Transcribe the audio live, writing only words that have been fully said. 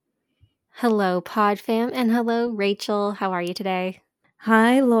Hello, Pod Fam, and hello, Rachel. How are you today?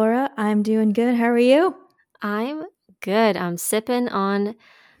 Hi, Laura. I'm doing good. How are you? I'm good. I'm sipping on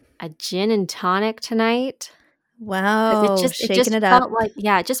a gin and tonic tonight because it Wow, just it shaking just it felt up. like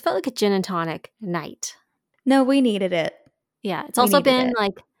yeah, it just felt like a gin and tonic night. No, we needed it. Yeah, it's We also needed been it.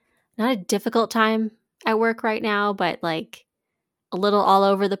 like not a difficult time at work right now, but like a little all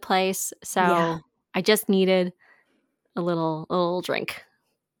over the place. Yeah. So I just needed a little drink.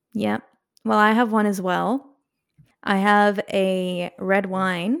 Yep. Well, I have one as well. I have a red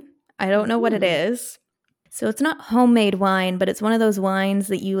wine. I don't know what it Mm. is. So it's not homemade wine, but it's one of those wines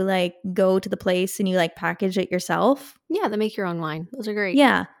that you like go to the place and you like package it yourself. Yeah, they make your own wine. Those are great.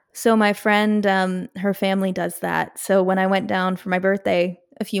 Yeah. So my friend, her family does that. So when I went down for my birthday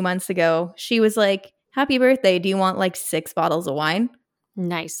a few months ago, she was like, "Happy birthday. Do you want like 6 bottles of wine?"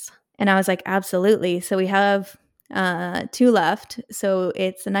 Nice. And I was like, absolutely. So we have two left. So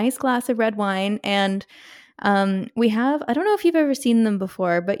it's a nice glass of red wine. And we have, I don't know if you've ever seen them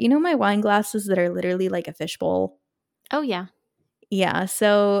before, but you know my wine glasses that are literally like a fishbowl? Oh yeah. Yeah.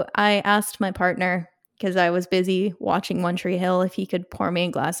 So I asked my partner, because I was busy watching One Tree Hill, if he could pour me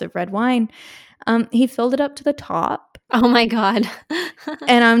a glass of red wine. He filled it up to the top. Oh my God.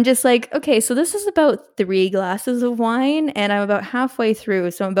 And I'm just like, okay, so this is about 3 glasses of wine, and I'm about halfway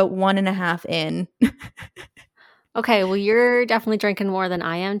through. So I'm about one and a half in. Okay, well, you're definitely drinking more than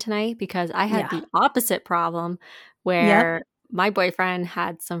I am tonight because I had Yeah. the opposite problem Yep. where my boyfriend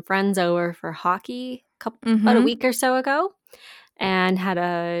had some friends over for hockey about a Mm-hmm. week or so ago and had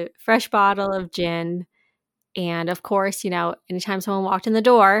a fresh bottle of gin. And of course, anytime someone walked in the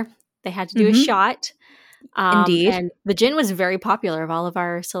door, they had to do a Mm-hmm. shot. Indeed. And the gin was very popular of all of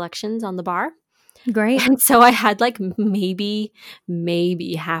our selections on the bar. Great. And so I had like maybe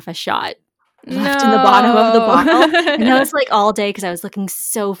half a shot left in the bottom of the No. bottle. And that was like all day because I was looking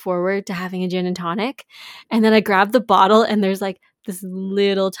so forward to having a gin and tonic. And then I grabbed the bottle and there's like this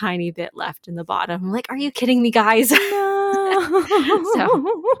little tiny bit left in the bottom. I'm like, are you kidding me, guys? so No.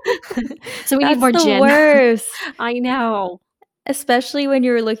 so we need That's more the gin. worst, I know. especially when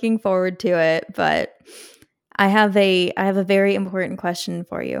you're looking forward to it. But I have a very important question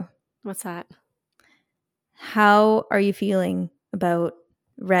for you. What's that? How are you feeling about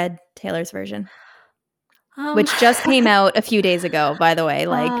Red Taylor's version? Um Which just came out a few days ago, by the way.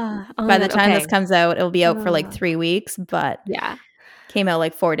 Like oh my by the god, time this okay. comes out, it'll be out for like Uh, 3 weeks, but yeah. came out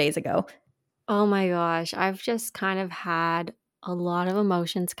like 4 days ago. Oh my gosh, I've just kind of had a lot of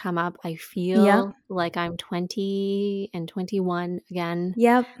emotions come up. I Yep. feel like I'm 20 and 21 again.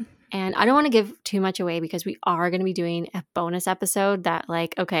 Yep. And I don't want to give too much away because we are going to be doing a bonus episode that,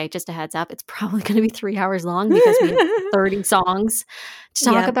 like, okay, just a heads up, it's probably going to be 3 hours long because we have 30 songs to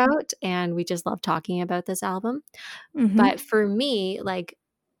talk Yep. about. And we just love talking about this album. Mhm. But for me, like,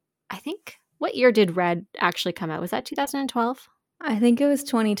 I think what year did Red actually come out? Was that 2012? I think it was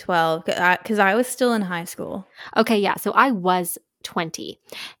 2012 because I was still in high school. Okay, yeah. So I was 20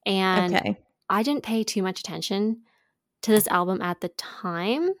 and Okay. I didn't pay too much attention to this album at the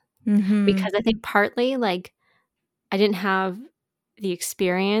time Mhm. because I think partly like I didn't have the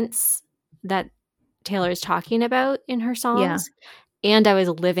experience that Taylor is talking about in her Yeah. songs and I was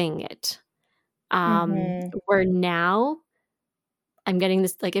living it. Mhm. Where now I'm getting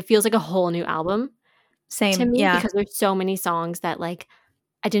this like it feels like a whole new album to Same. me Yeah. because there's so many songs that like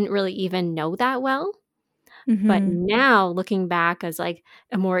I didn't really even know that well. But Mhm. now looking back as like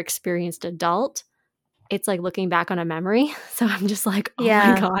a more experienced adult, it's like looking back on a memory. So I'm just like, "Oh my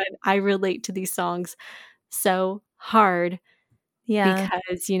Yeah. god, I relate to these songs so hard," Yeah. because,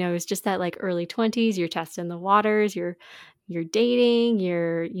 it's just that, like, early 20s, you're testing the waters, you're dating,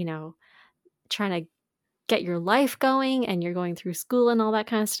 you're, trying to get your life going, and you're going through school and all that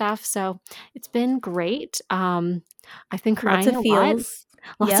kinda stuff, so it's been great. I've been Lots crying of a lot, feels.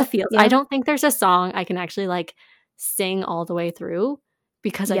 lots of Yep. feels. I Yep. don't think there's a song I can actually, like, sing all the way through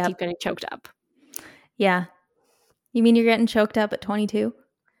because I keep Yep. getting choked up. Yeah. You mean you're getting choked up at 22?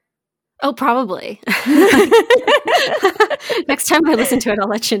 Oh, probably. Next time I listen to it, I'll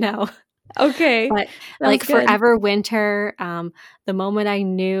let you know. Okay. But, like, Sounds good. Forever Winter, the moment I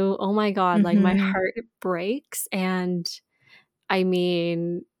knew, oh my god, like, my Mhm. heart breaks, and, I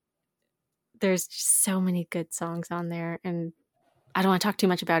mean, there's just so many good songs on there, and I don't wanna talk too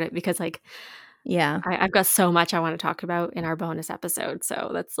much about it because, like, Yeah. I've got so much I wanna talk about in our bonus episode,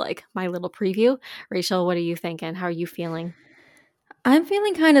 so that's, like, my little preview. Rachel, what are you thinking? How are you feeling? I'm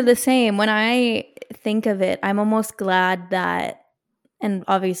feeling kind of the same. When I think of it, I'm almost glad that, and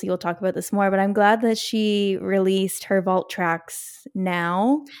obviously we'll talk about this more, but I'm glad that she released her vault tracks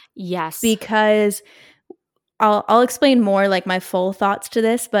now Yes. because I'll explain more like my full thoughts to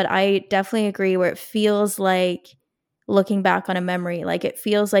this, but I definitely agree where it feels like looking back on a memory, like it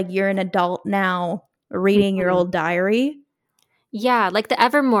feels like you're an adult now reading your Mhm. old diary. Yeah, like the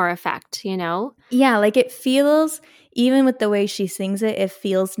Evermore effect, you know? Yeah, like it feels, even with the way she sings it, it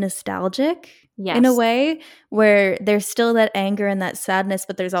feels nostalgic in a Yes, way where there's still that anger and that sadness,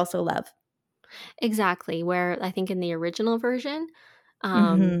 but there's also love. exactly. Where I think in the original version,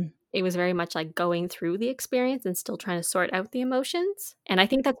 Mhm. it was very much like going through the experience and still trying to sort out the emotions. And I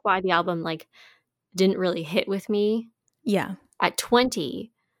think that's why the album like didn't really hit with me Yeah, at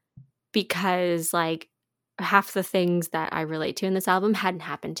 20 because like half the things that I relate to in this album hadn't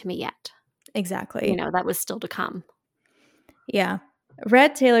happened to me yet. You exactly. know, that was still to come. Yeah.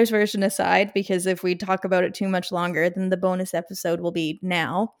 Red Taylor's version aside, because if we talk about it too much longer, then the bonus episode will be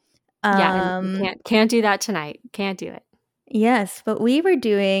now. Yeah, and we Um, can't do that tonight. Can't do it. yes, but we were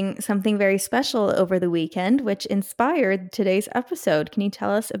doing something very special over the weekend, which inspired today's episode. Can you tell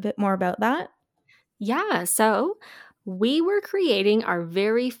us a bit more about that? Yeah, so we were creating our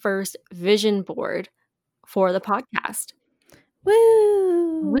very first vision board for the podcast.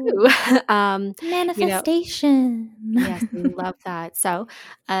 Woo! Woo! You know, Manifestation. yes, we love that. So,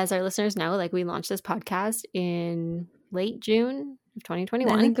 as our listeners know, like we launched this podcast in late June of I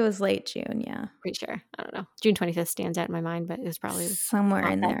 2021. think it was late June, yeah. Pretty sure. I don't know. June 25th stands out in my mind, but it was probably Somewhere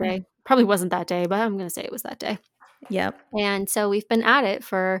not in that there. day. Probably wasn't that day, but I'm going to say it was that day. Yep. And so we've been at it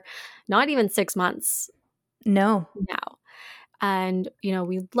for not even 6 months No. now. And, you know,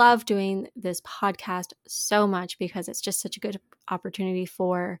 we love doing this podcast so much because it's just such a good opportunity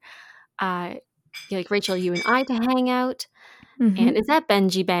for, uh, like Rachel, you and I to hang out. Mhm. And is that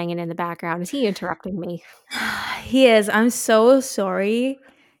Benji banging in the background? Is he interrupting me? He is. I'm so sorry.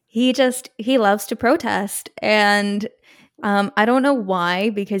 He loves to protest, and I don't know why,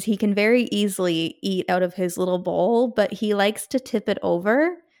 because he can very easily eat out of his little bowl, but he likes to tip it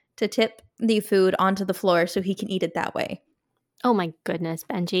over, to tip the food onto the floor so he can eat it that way. Oh my goodness,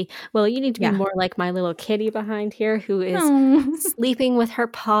 Benji. Well, you need to be Yeah. more like my little kitty behind here who is Oh. sleeping with her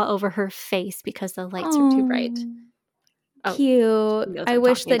paw over her face because the lights are too bright. Oh. Oh, Cute. she knows I'm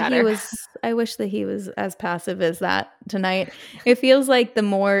talking about her. I wish that he was as passive as that tonight. It feels like the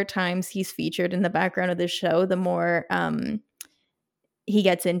more times he's featured in the background of the show, the more he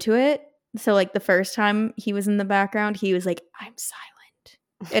gets into it. So like the first time he was in the background, he was like, "I'm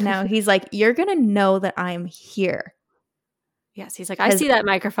silent." And now he's like, "You're going to know that I'm here." Yes, he's like, I Cuz see that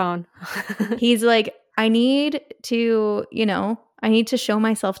microphone. he's like, "I need to, I need to show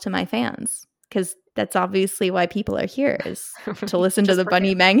myself to my fans." Cuz that's obviously why people are here, is to listen to Just the for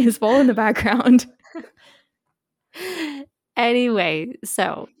bunny bang his bowl in the background. him. Anyway,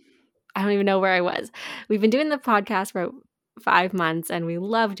 so I don't even know where I was. We've been doing the podcast for 5 months and we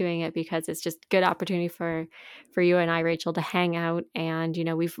love doing it because it's just good opportunity for you and I, Rachel, to hang out. And, you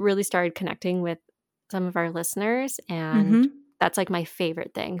know, we've really started connecting with some of our listeners. And Mhm. that's like my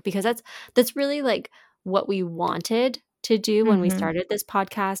favorite thing because that's really like what we wanted to do when we Mhm. started this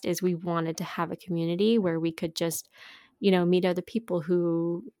podcast is we wanted to have a community where we could just, you know, meet other people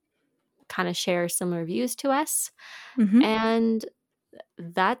who kind of share similar views to us. Mhm. And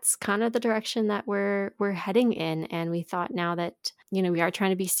that's kind of the direction that we're heading in. And we thought now that, you know, we are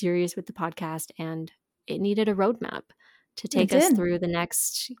trying to be serious with the podcast and it needed a roadmap to It take us did. through the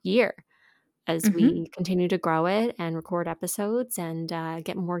next year as Mhm. we continue to grow it and record episodes and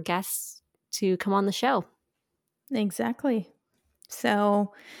get more guests to come on the show. Exactly.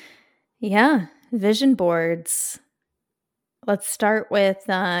 So, yeah, vision boards. Let's start with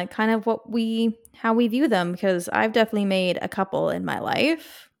kind of how we view them, because I've definitely made a couple in my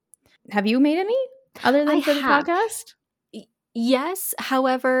life. Have you made any other I than for the have. podcast? Yes,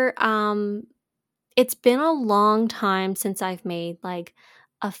 however, it's been a long time since I've made like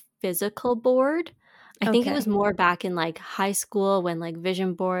a physical board. I think it was Okay. more back in like high school when like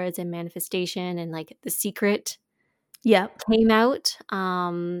vision boards and manifestation and like The Secret Yep. came out.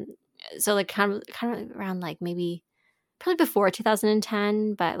 So like kind of around like maybe probably before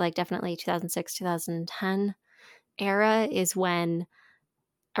 2010, but like definitely 2006, 2010 era is when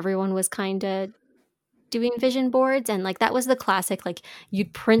everyone was kind of doing vision boards and like that was the classic like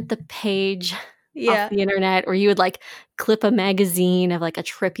you'd print the page off Yeah. the internet or you would like clip a magazine of like a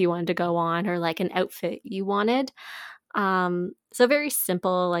trip you wanted to go on or like an outfit you wanted. So very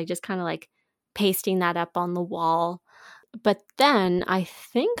simple, like just kind of like pasting that up on the wall. But then I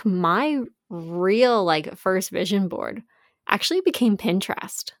think my real like first vision board actually became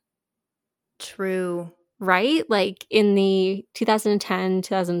Pinterest, True. right? Like in the 2010,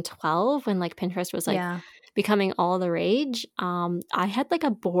 2012 when like Pinterest was like Yeah. becoming all the rage, I had like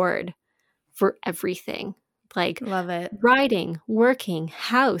a board for everything like Love it. writing, working,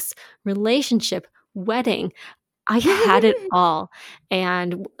 house, relationship, wedding. I had it all.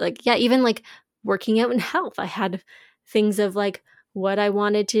 And like, yeah, even like working out in health, I had things of like what I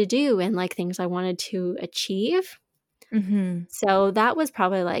wanted to do and like things I wanted to achieve. Mm-hmm. So that was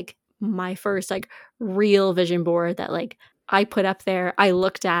probably like my first like real vision board that like I put up there. I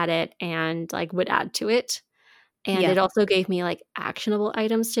looked at it and like would add to it. And Yeah. it also gave me like actionable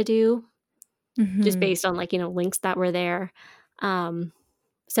items to do just Mm-hmm. based on like, links that were there. Um,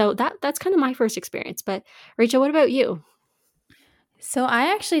 so that's kind of my first experience. But Rachel, what about you? So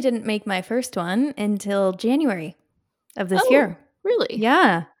I actually didn't make my first one until January of this Oh, year. really?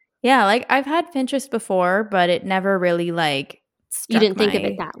 Yeah. Yeah, like I've had Pinterest before, but it never really like You struck didn't think of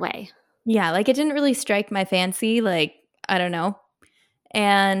it my that way. yeah, like it didn't really strike my fancy, like I don't know.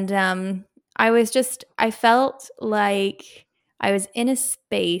 And I felt like I was in a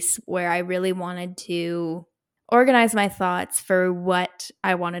space where I really wanted to organize my thoughts for what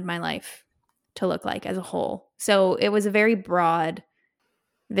I wanted my life to look like as a whole. So it was a very broad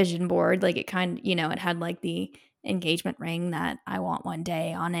vision board. Like it kind of, it had like the engagement ring that I want one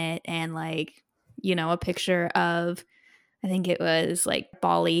day on it and like, a picture of, I think it was like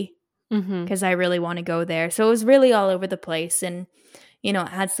Bali Mm-hmm. because I really want to go there. So it was really all over the place. And, it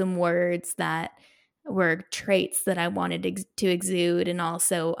had some words that were traits that I wanted to exude and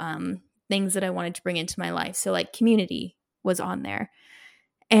also things that I wanted to bring into my life. So like community was on there.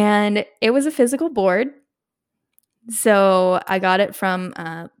 And it was a physical board. So I got it from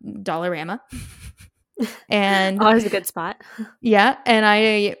Dollarama. And Always a good spot. yeah, and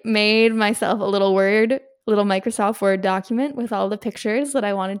I made myself a little Microsoft Word document with all the pictures that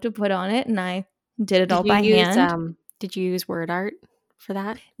I wanted to put on it, and I did it Did all you by use hand. did you use word art for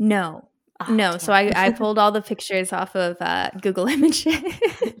that? No, Oh, no. So damn. I pulled all the pictures off of Google Images.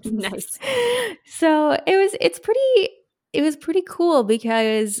 Nice. So it was pretty cool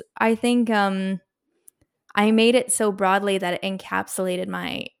because I think I made it so broadly that it encapsulated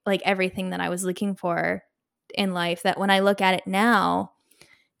my like everything that I was looking for in life that when I look at it now,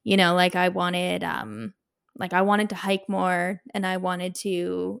 like I wanted to hike more and I wanted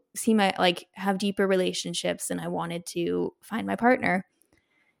to see my like have deeper relationships and I wanted to find my partner.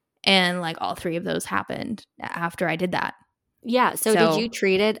 And like all three of those happened after I did that. Yeah. So did you So,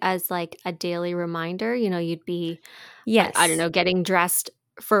 treat it as like a daily reminder? You'd be, I don't yes. know, getting dressed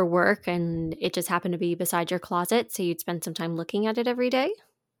for work and it just happened to be beside your closet. So you'd spend some time looking at it every day?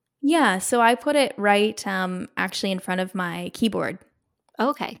 Yeah, so I put it right actually in front of my keyboard.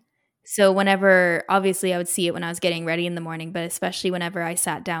 Okay. So whenever obviously I would see it when I was getting ready in the morning, but especially whenever I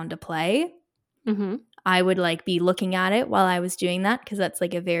sat down to play, Mm-hmm. I would like be looking at it while I was doing that because that's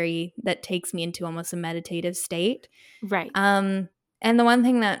like that takes me into almost a meditative state. Right. Um and the one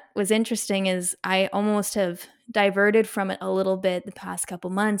thing that was interesting is I almost have diverted from it a little bit the past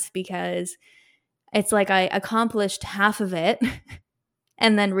couple months because it's like I accomplished half of it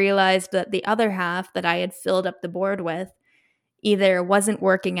and then realized that the other half that I had filled up the board with either wasn't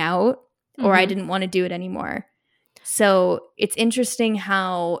working out or I Mm-hmm. didn't want to do it anymore. So it's interesting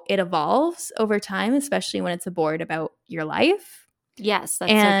how it evolves over time, especially when it's a board about your life. Yes,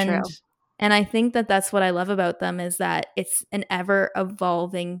 that's so And true. and I think that that's what I love about them is that it's an ever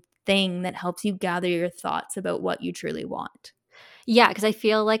evolving thing that helps you gather your thoughts about what you truly want. Yeah, because I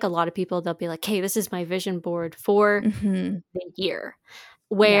feel like a lot of people, they'll be like, hey, this is my vision board for Mhm. the year,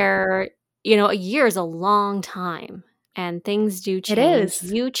 Yeah. where, a year is a long time and things do It change.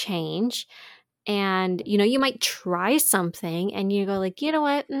 is. You change. And, you might try something and you go like, you know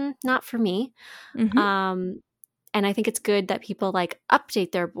what? Not for me. Mhm. Um, and I think it's good that people like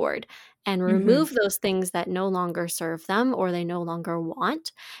update their board and Mhm. remove those things that no longer serve them or they no longer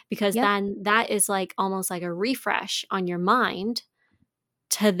want, because Yep. then that is like almost like a refresh on your mind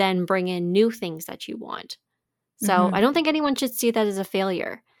to then bring in new things that you want. So I Mhm. don't think anyone should see that as a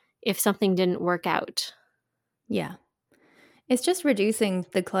failure if something didn't work out. Yeah. It's just reducing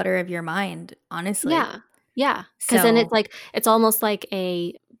the clutter of your mind, honestly. Yeah. Yeah. Because then So, it's almost like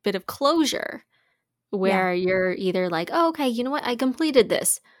a bit of closure yeah. where you're either like, oh, okay, you know what? I completed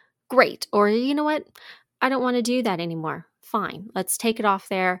this. Great. Or, you know what? I don't want to do that anymore. Fine. Let's take it off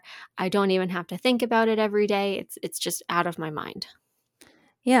there. I don't even have to think about it every day. It's just out of my mind.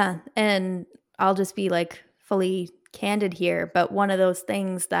 Yeah, and I'll just be like fully candid here, but one of those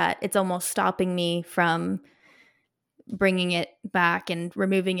things that it's almost stopping me from bringing it back and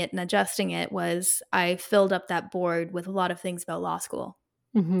removing it and adjusting it was I filled up that board with a lot of things about law school.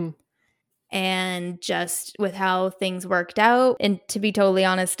 Mhm. And just with how things worked out, and to be totally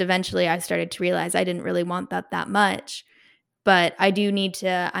honest, eventually I started to realize I didn't really want that much. But I do need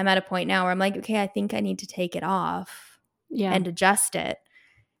to, I'm at a point now where I'm like, okay, I think I need to take it off Yeah. and adjust it.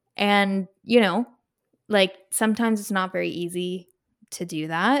 And, you know, like sometimes it's not very easy to do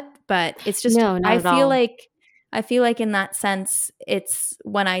that, but it's just, No, not at all. I feel like in that sense, it's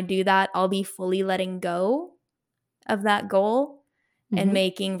when I do that, I'll be fully letting go of that goal and Mhm.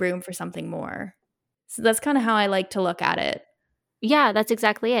 making room for something more. So that's kind of how I like to look at it. Yeah, that's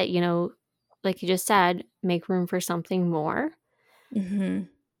exactly it. Like you just said, make room for something more Hmm.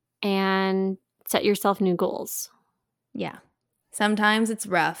 and set yourself new goals. Yeah. Sometimes it's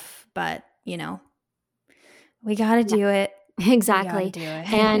rough, but you know, we got to Yeah, do it. We got to exactly. do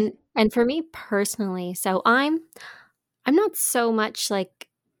it. And for me personally, so I'm not so much like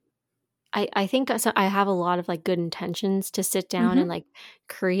I think so I have a lot of like good intentions to sit down and Hmm. like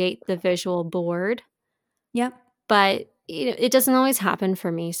create the visual board, Yep. but it doesn't always happen for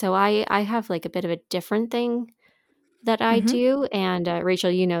me. So I have like a bit of a different thing that I Hmm. do, and,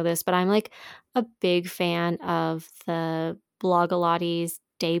 Rachel, you know this, but I'm, like, a big fan of the Blogilates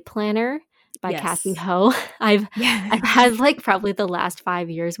Day Planner by Kathy Yes. Ho. I've Yes. had, like, probably the last 5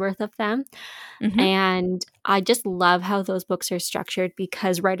 years worth of them, Hmm. and I just love how those books are structured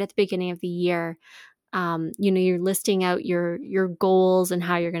because right at the beginning of the year, you're listing out your goals and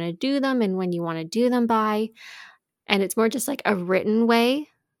how you're gonna do them and when you wanna do them by, and it's more just like a written way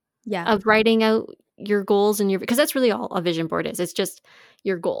Yeah. of writing out your goals and your because that's really all a vision board is. It's just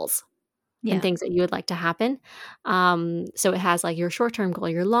your goals and Yeah. things that you would like to happen. So it has like your short-term goal,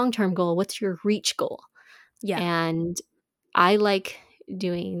 your long-term goal, what's your reach goal? Yeah. And I like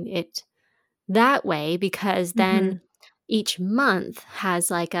doing it that way because then Hmm. each month has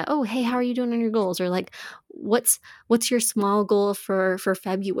like a, oh, hey, how are you doing on your goals? Or like what's your small goal for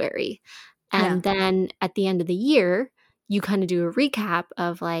February? Yeah. And then at the end of the year, you kind of do a recap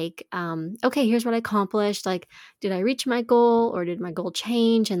of like, okay, here's what I accomplished. Like, did I reach my goal or did my goal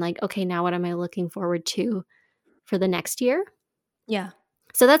change? And like, okay, now what am I looking forward to for the next year? Yeah.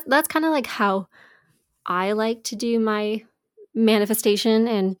 So that's kind of like how I like to do my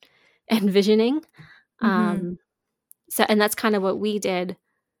manifestation and visioning. Hmm. Um, so and that's kind of what we did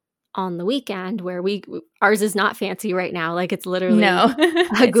on the weekend where ours is not fancy right now, like, it's literally No. a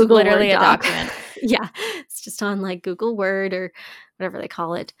It's Google Word literally a doc. document. Yeah, it's just on, like, Google Word or whatever they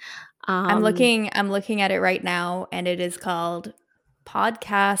call it. Um I'm looking at it right now and it is called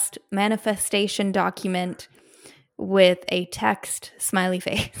Podcast Manifestation Document with a text smiley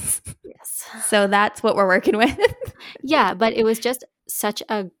face. yes. So that's what we're working with. Yeah, but it was just such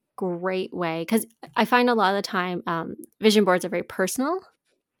a great way because I find a lot of the time, vision boards are very personal,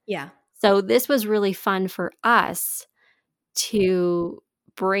 Yeah. so this was really fun for us to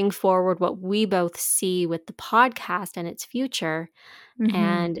bring forward what we both see with the podcast and its future Hmm.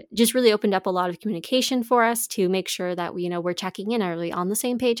 and just really opened up a lot of communication for us to make sure that we're checking in, are we on the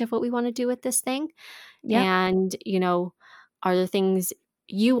same page of what we want to do with this thing, Yep. and are there things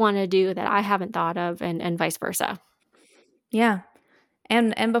you want to do that I haven't thought of, and vice versa. Yeah.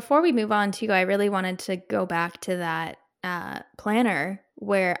 And before we move on too, I really wanted to go back to that planner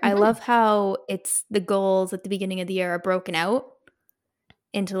where I Mhm. love how it's the goals at the beginning of the year are broken out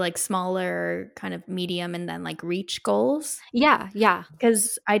into like smaller kind of medium and then like reach goals. Yeah, yeah.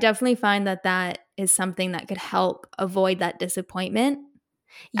 Because I definitely find that that is something that could help avoid that disappointment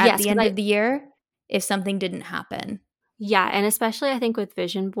at Yes, the because end I of the year if something didn't happen. yeah, and especially I think with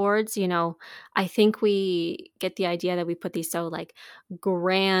vision boards, I think we get the idea that we put these so like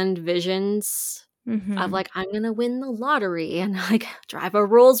grand visions of Hmm. like I'm gonna win the lottery and like drive a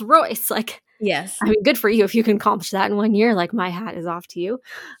Rolls Royce. Like, Yes. I mean, good for you if you can accomplish that in 1 year, like, my hat is off to you.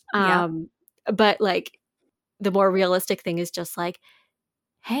 Yep. Um, but, like, the more realistic thing is just like,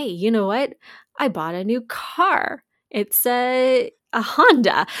 "Hey, you know what? I bought a new car. It's a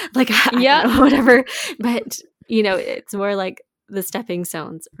Honda." Like, I don't Yep. know, whatever, but, it's more like the stepping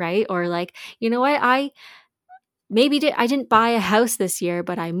stones, right? Or like, "You know what? I didn't buy a house this year,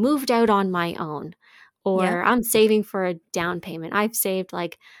 but I moved out on my own." Or, Yep. "I'm saving for a down payment. I've saved,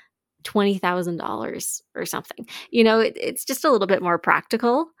 like, $20,000 or something." It's just a little bit more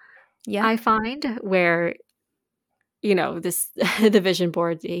practical, Yep. I find, where, this the vision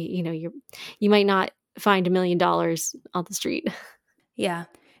board, you might not find $1,000,000 on the street. Yeah.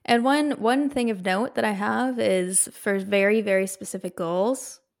 And one thing of note that I have is for very, very specific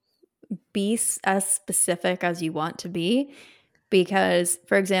goals, as specific as you want to be. Because,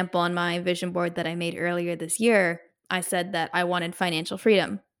 for example, on my vision board that I made earlier this year, I said that I wanted financial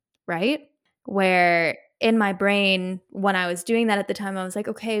freedom, right? Where in my brain, when I was doing that at the time, I was like,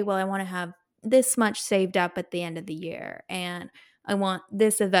 okay, well, I want to have this much saved up at the end of the year, and I want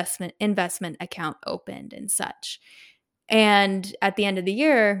this investment account opened and such. And at the end of the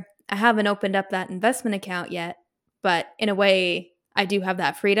year, I haven't opened up that investment account yet, but in a way, I do have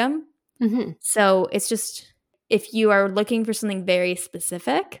that freedom. Mm-hmm. So it's just, if you are looking for something very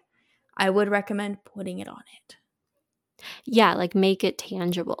specific, I would recommend putting it on it. Yeah, like make it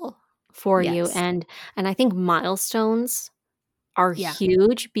tangible for you. Yes. And I think milestones are Yeah.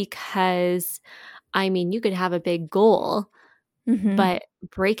 huge because I mean, you could have a big goal, Mm-hmm. but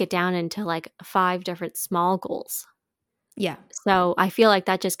break it down into like 5 different small goals. Yeah. So I feel like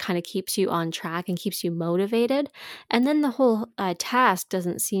that just kind of keeps you on track and keeps you motivated. And then the whole task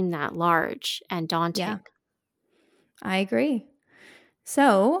doesn't seem that large and Yeah. daunting. I agree.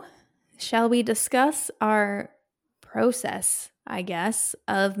 So, shall we discuss our process, I guess,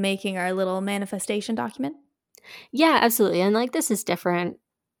 of making our little manifestation document? Yeah, absolutely. And like this is different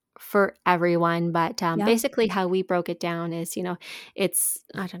for everyone, but Yeah. basically how we broke it down is, it's,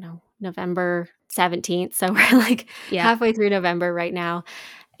 I don't know, November 17th. So we're like Yeah. halfway through November right now.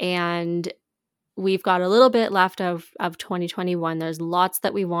 And we've got a little bit left of 2021. There's lots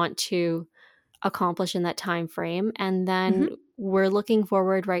that we want to accomplish in that time frame. And then Mm-hmm. we're looking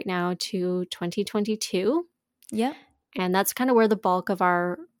forward right now to 2022. Yeah. And that's kind of where the bulk of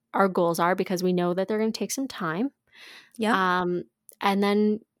our goals are because we know that they're going to take some time. Yeah. Um, and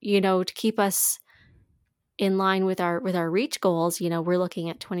then, to keep us in line with our reach goals, we're looking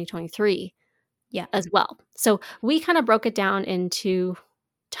at 2023 Yeah. as well. So we kind of broke it down into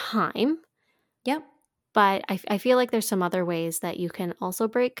time, Yeah. but I feel like there's some other ways that you can also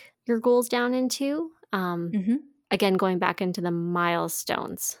break your goals down into. Mm-hmm. Again, going back into the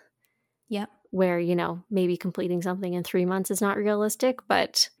milestones Yeah. where, maybe completing something in 3 months is not realistic,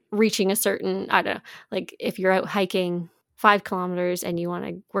 but reaching a certain, I don't know, like if you're out hiking 5 kilometers and you want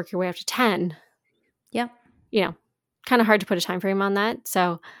to work your way up to 10, Yeah. kind of hard to put a time frame on that.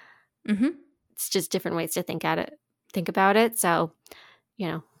 So Mm-hmm. it's just different ways to think about it. So,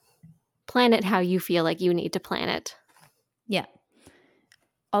 plan it how you feel like you need to plan it. Yeah.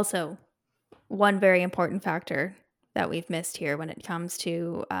 Also, one very important factor that we've missed here when it comes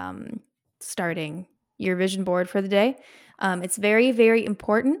to starting your vision board for the day, it's very, very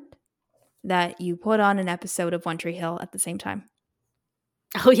important that you put on an episode of One Tree Hill at the same time.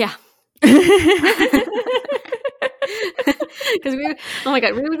 Oh, yeah. Because oh my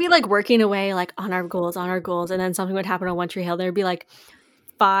God, we would be like working away like on our goals, and then something would happen on One Tree Hill. There'd be like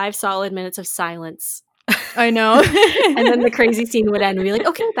 5 solid minutes of silence. I know. And then the crazy scene would end. We'd be like,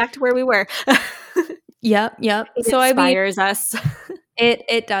 okay, back to where we were. Yep. It So inspires us.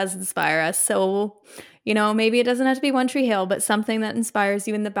 it does inspire us. So, maybe it doesn't have to be One Tree Hill, but something that inspires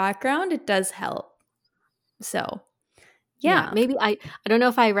you in the background, it does help. So, yeah. Maybe I don't know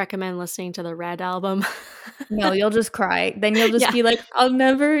if I recommend listening to the Red album. No, you'll just cry. Then you'll just be like, I'll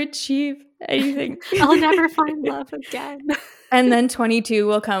never achieve anything. I'll never find love again. And then 22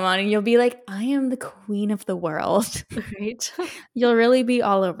 will come on and you'll be like, I am the queen of the world. Right. You'll really be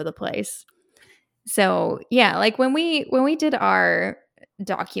all over the place. So, yeah, like when we did our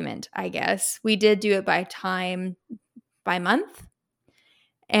document, I guess, we did do it by time, by month.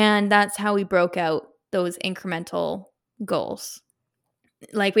 And that's how we broke out those incremental goals.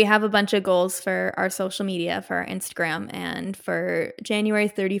 Like we have a bunch of goals for our social media, for our Instagram, and for January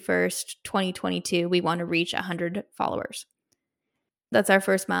 31st, 2022, we want to reach 100 followers. That's our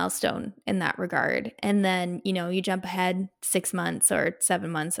first milestone in that regard. And then, you jump ahead 6 months or 7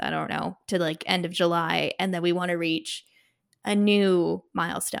 months, I don't know, to like end of July. And then we want to reach a new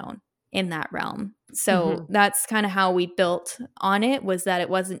milestone in that realm. So that's kind of how we built on it, was that it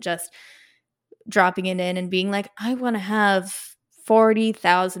wasn't just dropping it in and being like, I want to have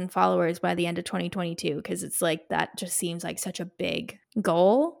 40,000 followers by the end of 2022, because it's like that just seems like such a big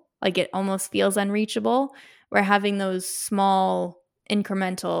goal. Like it almost feels unreachable. We're having those small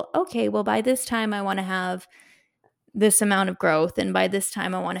incremental, okay, well, by this time I want to have this amount of growth, and by this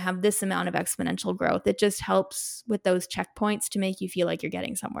time I want to have this amount of exponential growth. It just helps with those checkpoints to make you feel like you're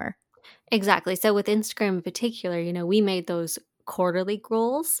getting somewhere. Exactly. So with Instagram in particular, we made those quarterly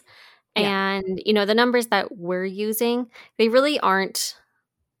goals. Yeah. And, the numbers that we're using, they really aren't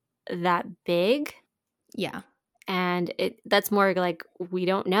that big. Yeah. And that's more like we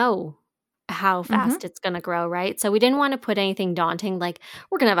don't know how fast it's going to grow, right? So we didn't want to put anything daunting like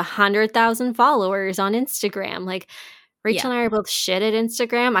we're going to have 100,000 followers on Instagram. Like Rachel and I are both shit at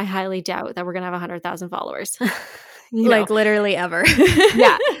Instagram. I highly doubt that we're going to have 100,000 followers. Like literally ever.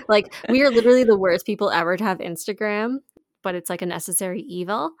 Yeah. Like we are literally the worst people ever to have Instagram, but it's like a necessary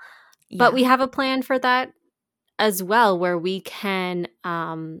evil. Yeah. But we have a plan for that as well, where we can,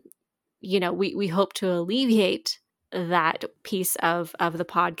 we hope to alleviate that piece of the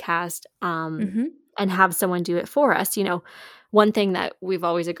podcast. And and have someone do it for us. One thing that we've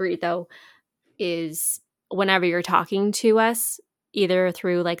always agreed though is whenever you're talking to us, either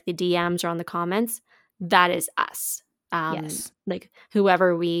through like the DMs or on the comments, that is us. Yes. Like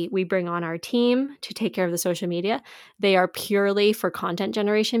whoever we bring on our team to take care of the social media, they are purely for content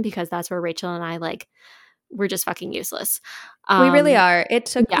generation, because that's where Rachel and I, like, we're just fucking useless. We really are. It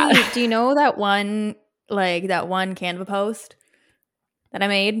took yeah. me, do you know that one Canva post that I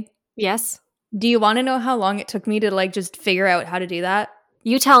made? Yes. Do you want to know how long it took me to like just figure out how to do that?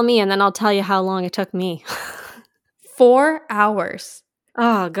 You tell me, and then I'll tell you how long it took me. 4 hours.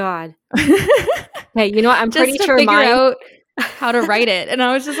 Oh God. Hey, you know what? I'm pretty just to sure figure mine out how to write it. And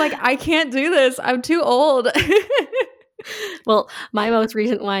I was just like, I can't do this. I'm too old. Well, my most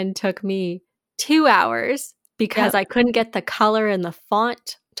recent one took me 2 hours because I couldn't get the color and the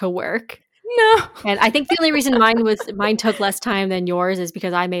font to work. No. And I think the only reason mine took less time than yours is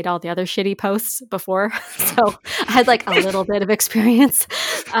because I made all the other shitty posts before. So I had like a little bit of experience.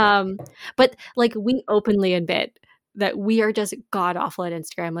 But like, we openly admit that we are just god awful at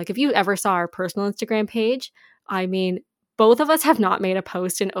Instagram. Like, if you ever saw our personal Instagram page, I mean, both of us have not made a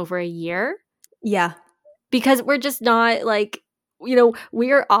post in over a year. Yeah. Because we're just not like,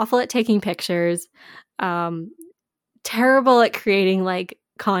 we are awful at taking pictures, terrible at creating like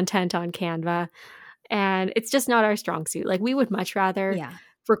content on Canva, and it's just not our strong suit. Like, we would much rather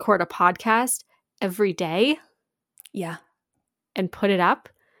record a podcast every day and put it up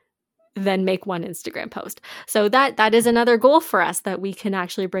than make one Instagram post. So that is another goal for us, that we can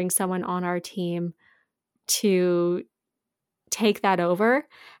actually bring someone on our team to take that over.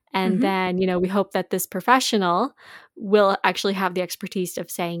 And then, we hope that this professional will actually have the expertise of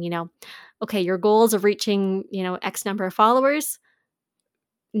saying, okay, your goals of reaching, X number of followers,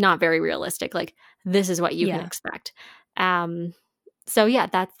 not very realistic. Like, this is what you can expect. So yeah,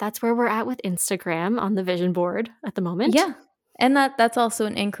 that's where we're at with Instagram on the vision board at the moment. Yeah. And that's also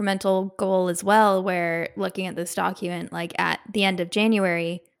an incremental goal as well, where looking at this document, like at the end of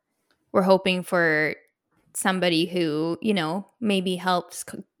January, we're hoping for somebody who, maybe helps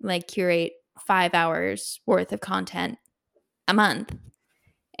like curate 5 hours worth of content a month.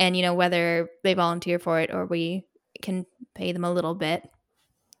 And, whether they volunteer for it or we can pay them a little bit,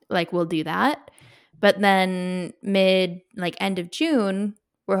 like, we'll do that. But then end of June,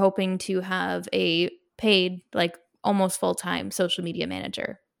 we're hoping to have a paid, like, almost full-time social media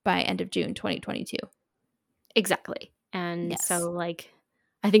manager by end of June 2022. Exactly. And so, like,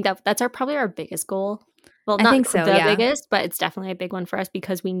 I think that's probably our biggest goal. Well, I not think so, the biggest, but it's definitely a big one for us,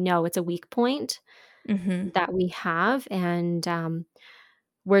 because we know it's a weak point that we have. And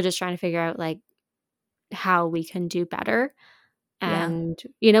we're just trying to figure out, like, how we can do better. And,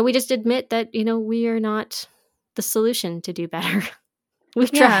 we just admit that, we are not the solution to do better.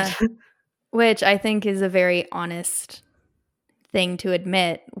 We've tried. Which I think is a very honest thing to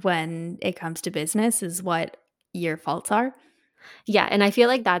admit when it comes to business, is what your faults are. Yeah. And I feel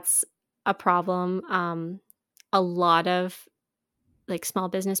like that's a problem a lot of like small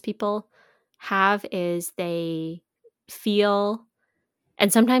business people have, is they feel,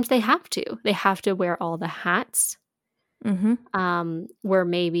 and sometimes they have to wear all the hats, where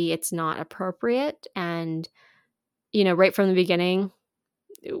maybe it's not appropriate. And, right from the beginning,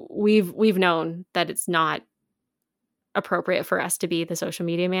 we've known that it's not appropriate for us to be the social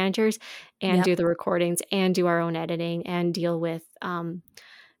media managers and do the recordings and do our own editing and deal with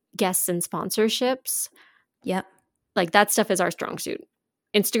guests and sponsorships. Like, that stuff is our strong suit.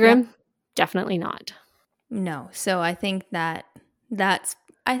 Instagram, definitely not. No. So I think that's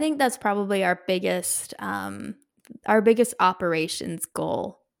probably our biggest operations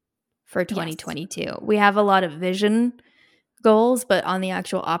goal for 2022. Yes. We have a lot of vision goals, but on the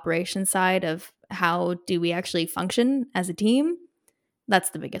actual operation side of how do we actually function as a team, that's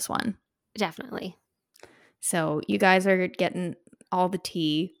the biggest one. Definitely. So you guys are getting all the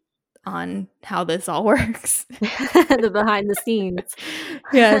tea on how this all works. The behind the scenes.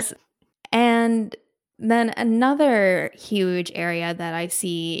 Yes. And then another huge area that I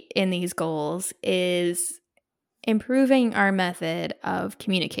see in these goals is improving our method of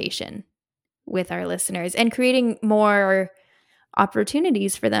communication with our listeners and creating more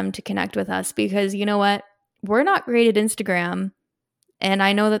opportunities for them to connect with us, because you know what? We're not great at Instagram. And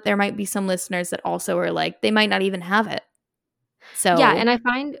I know that there might be some listeners that also are like, they might not even have it. So yeah, and I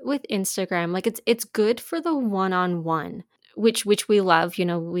find with Instagram, like, it's good for the one-on-one, which we love.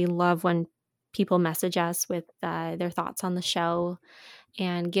 We love when people message us with their thoughts on the show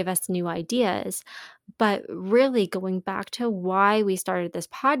and give us new ideas. But really, going back to why we started this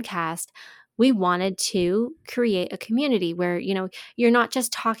podcast, we wanted to create a community where, you're not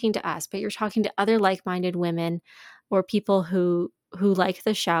just talking to us, but you're talking to other like-minded women or people who like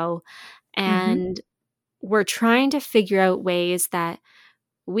the show. Mm-hmm. And we're trying to figure out ways that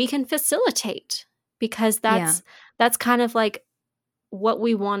we can facilitate, because Yeah. that's kind of like what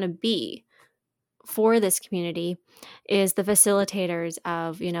we want to be for this community, is the facilitators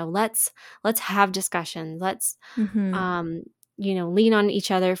of, let's have discussions. Let's Mm-hmm. lean on each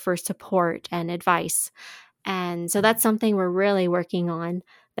other for support and advice. And so that's something we're really working on,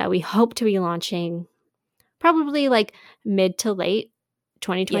 that we hope to be launching probably like mid to late Yeah.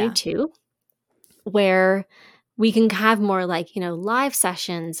 2022, where we can have more like, live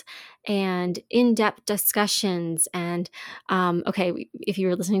sessions and in-depth discussions. And if you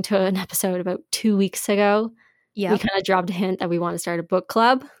were listening to an episode about 2 weeks ago, we Yep. kind of dropped a hint that we want to start a book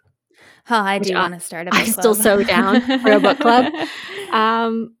club, Oh, I which do want to start a I'm book still club. so down for a book club.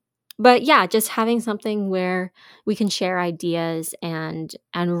 But yeah, just having something where we can share ideas and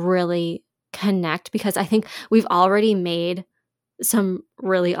really connect, because I think we've already made some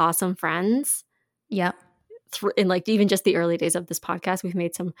really awesome friends Yep. in like even just the early days of this podcast. We've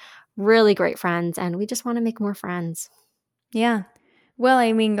made some really great friends, and we just want to make more friends. Yeah. Well,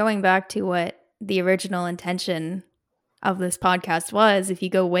 I mean, going back to what the original intention of this podcast was, if you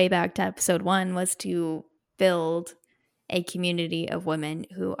go way back to episode 1, was to build a community of women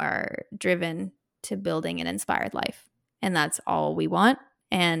who are driven to building an inspired life. And that's all we want.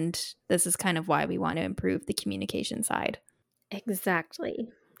 And this is kind of why we want to improve the communication side. Exactly.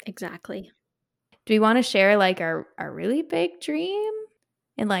 Do we want to share like our really big dream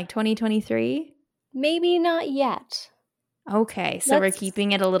in like 2023? Maybe not yet. Okay, so we're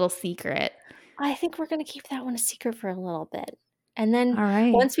keeping it a little secret. I think we're going to keep that one a secret for a little bit. And then All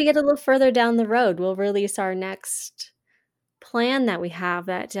right. once we get a little further down the road, we'll release our next plan that we have,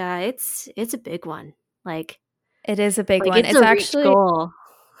 that it's a big one. Like, it is a big one. It's a actually goal.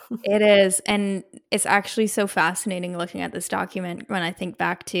 It is. And it's actually so fascinating looking at this document when I think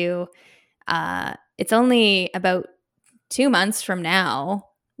back to it's only about 2 months from now,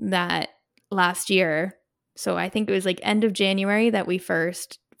 that last year. So I think it was like end of January that we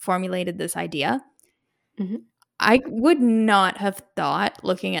first formulated this idea. Mm-hmm. I would not have thought,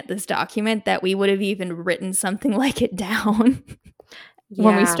 looking at this document, that we would have even written something like it down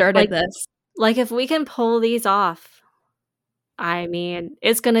when we started this. Like, if we can pull these off, I mean,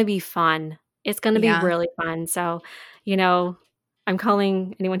 it's going to be fun. It's going to be really fun. So, I'm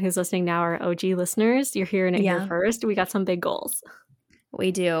calling anyone who's listening now our OG listeners. You're hearing it here first. We got some big goals.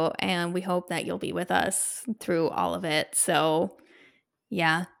 We do. And we hope that you'll be with us through all of it. So,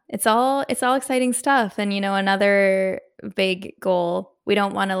 yeah. It's all exciting stuff. And, another big goal, we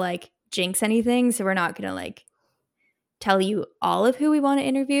don't want to like jinx anything. So we're not going to like tell you all of who we want to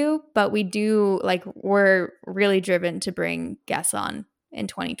interview, but we do we're really driven to bring guests on in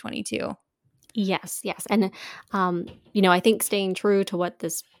 2022. Yes. And, I think staying true to what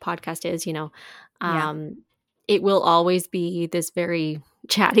this podcast is, it will always be this very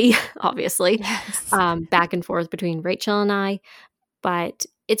chatty, obviously, back and forth between Rachel and I. But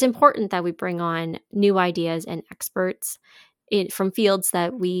it's important that we bring on new ideas and experts from fields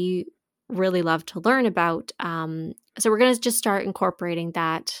that we really love to learn about. So we're going to just start incorporating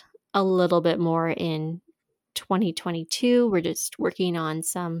that a little bit more in 2022. We're just working on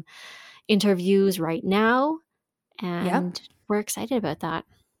some interviews right now, and we're excited about that.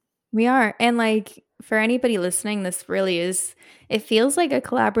 We are. And for anybody listening, this really is, it feels like a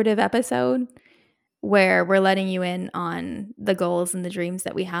collaborative episode where we're letting you in on the goals and the dreams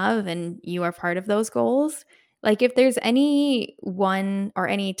that we have, and you are part of those goals. If there's any one or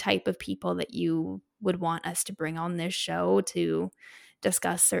any type of people that you would want us to bring on this show to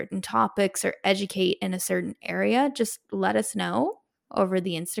discuss certain topics or educate in a certain area, just let us know over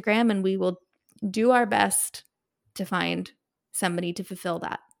the Instagram, and we will do our best to find somebody to fulfill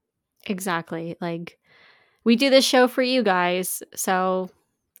that. Exactly. We do this show for you guys. So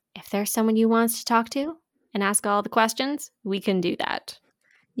if there's someone you want us to talk to and ask all the questions, we can do that.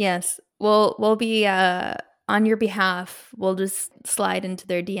 Yes. We'll be on your behalf. We'll just slide into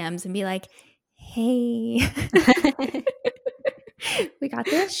their DMs and be like, hey, we got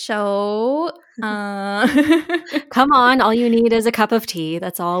this show. Come on. All you need is a cup of tea.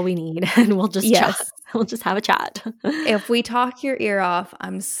 That's all we need. And we'll just chat. We'll just have a chat. If we talk your ear off,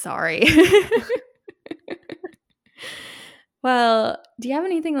 I'm sorry. Well, do you have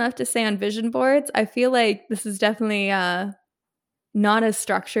anything left to say on vision boards? I feel like this is definitely not as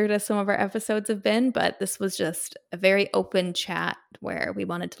structured as some of our episodes have been, but this was just a very open chat where we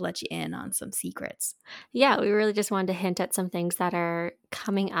wanted to let you in on some secrets. Yeah, we really just wanted to hint at some things that are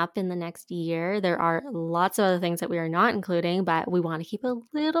coming up in the next year. There are lots of other things that we are not including, but we want to keep a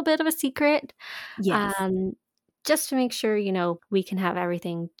little bit of a secret. Yes. Um, just to make sure, we can have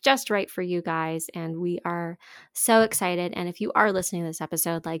everything just right for you guys. And we are so excited. And if you are listening to this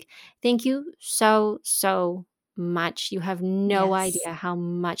episode, like, thank you so, so much. You have no Yes. idea how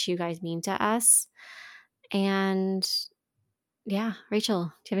much you guys mean to us. And yeah, Rachel, do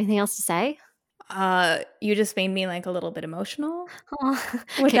you have anything else to say? You just made me like a little bit emotional Oh,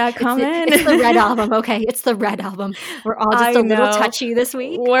 with okay, that comment. it's the Red Album, okay, it's the Red Album. We're all just I a little know. touchy this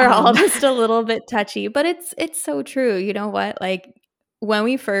week. We're all just a little bit touchy, but it's so true. You know what? Like when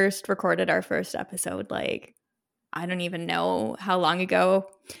we first recorded our first episode, like I don't even know how long ago.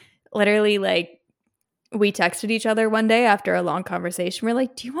 Literally, like we texted each other one day after a long conversation. We're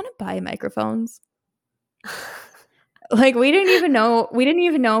like, "Do you want to buy microphones?" Like we didn't even know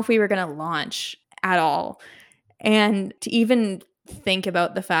if we were going to launch at all. And to even think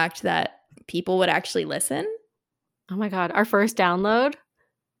about the fact that people would actually listen Oh my god, our first download,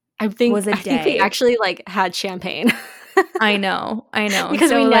 was a I think we day. actually, like, had champagne. I know. Because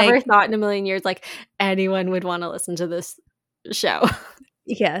So we never like thought in a million years, like, anyone would wanna listen to this show.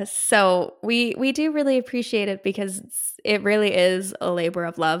 yes, so we do really appreciate it because it really is a labor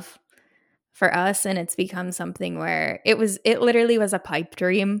of love for us, and it's become something where it literally was a pipe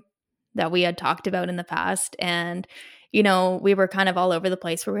dream that we had talked about in the past. And we were kind of all over the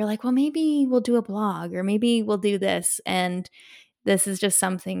place where we were like, well, maybe we'll do a blog or maybe we'll do this. And this is just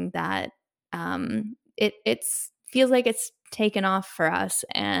something that it's feels like it's taken off for us,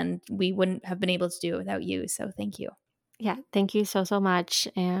 and we wouldn't have been able to do it without you. So thank you. Yeah, thank you so, so much,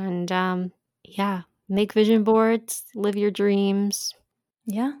 and, yeah, make vision boards, live your dreams.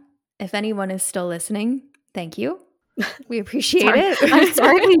 Yeah. If anyone is still listening, thank you. We appreciate Sorry, it. I'm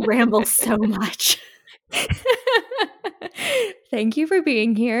sorry we ramble so much. Thank you for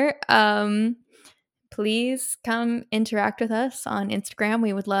being here. Please come interact with us on Instagram.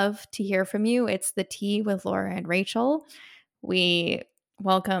 We would love to hear from you. It's the Tea with Laura and Rachel. We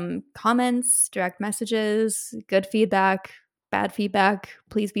welcome comments, direct messages, good feedback, bad feedback.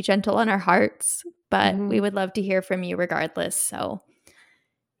 Please be gentle on our hearts, but we Mhm. would love to hear from you regardless. So,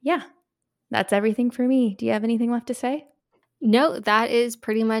 yeah, that's everything for me. Do you have anything left to say? No, that is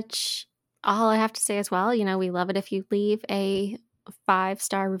pretty much all I have to say as well. We love it if you leave a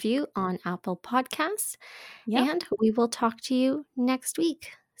 5-star review on Apple Podcasts, Yep. and we will talk to you next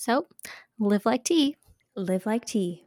week. So, live like tea. Live like tea.